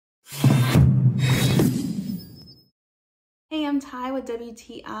I'm Ty with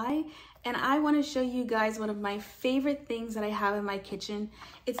WTI, and I want to show you guys one of my favorite things that I have in my kitchen.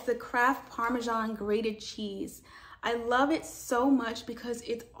 It's the Kraft Parmesan grated cheese. I love it so much because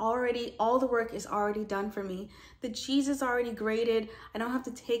it's already, all the work is already done for me. The cheese is already grated. I don't have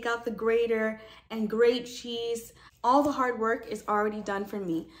to take out the grater and grate cheese. All the hard work is already done for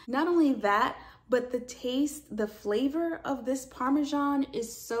me. Not only that, but the taste, the flavor of this Parmesan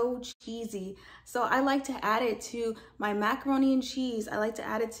is so cheesy. So I like to add it to my macaroni and cheese. I like to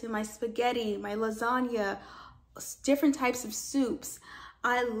add it to my spaghetti, my lasagna, different types of soups.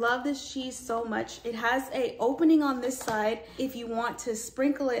 I love this cheese so much. It has an opening on this side if you want to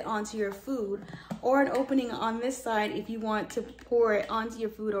sprinkle it onto your food, or an opening on this side if you want to pour it onto your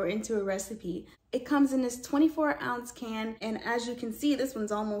food or into a recipe. It comes in this 24-ounce can, and as you can see, this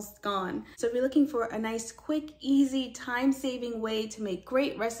one's almost gone. So if you're looking for a nice, quick, easy, time-saving way to make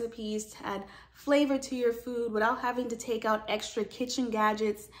great recipes, to add flavor to your food without having to take out extra kitchen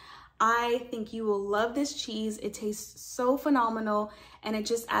gadgets, I think you will love this cheese. It tastes so phenomenal, and it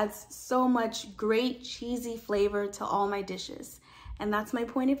just adds so much great cheesy flavor to all my dishes. And that's my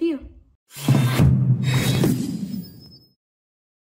point of view.